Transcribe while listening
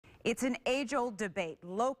It's an age-old debate,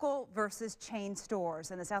 local versus chain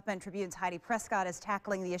stores. And the South Bend Tribune's Heidi Prescott is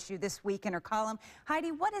tackling the issue this week in her column.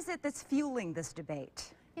 Heidi, what is it that's fueling this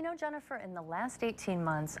debate? You know, Jennifer, in the last 18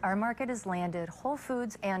 months, our market has landed Whole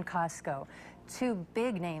Foods and Costco, two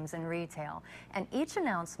big names in retail. And each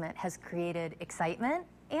announcement has created excitement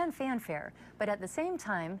and fanfare. But at the same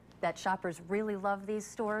time that shoppers really love these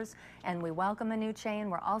stores and we welcome a new chain,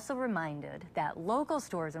 we're also reminded that local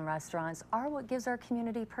stores and restaurants are what gives our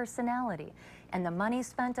community personality. And the money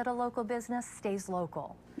spent at a local business stays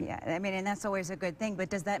local. Yeah, I mean, and that's always a good thing, but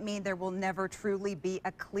does that mean there will never truly be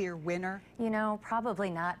a clear winner? You know, probably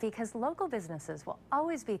not, because local businesses will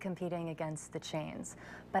always be competing against the chains.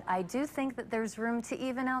 But I do think that there's room to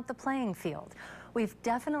even out the playing field. We've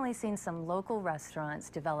definitely seen some local restaurants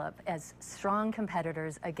develop as strong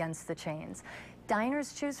competitors against the chains.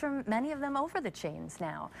 Diners choose from many of them over the chains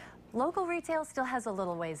now. Local retail still has a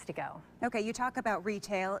little ways to go. Okay, you talk about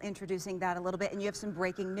retail, introducing that a little bit, and you have some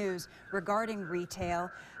breaking news regarding retail,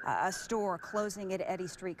 a store closing at Eddy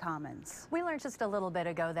Street Commons. We learned just a little bit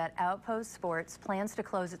ago that Outpost Sports plans to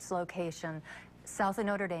close its location south of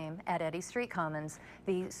Notre Dame at Eddy Street Commons.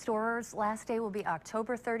 The store's last day will be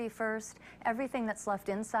October 31st. Everything that's left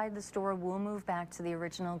inside the store will move back to the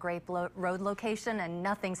original Grape Road location, and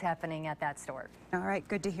nothing's happening at that store. All right,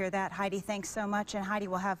 good to hear that. Heidi, thanks so much. And Heidi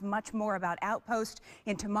will have much more about Outpost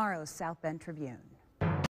in tomorrow's South Bend Tribune.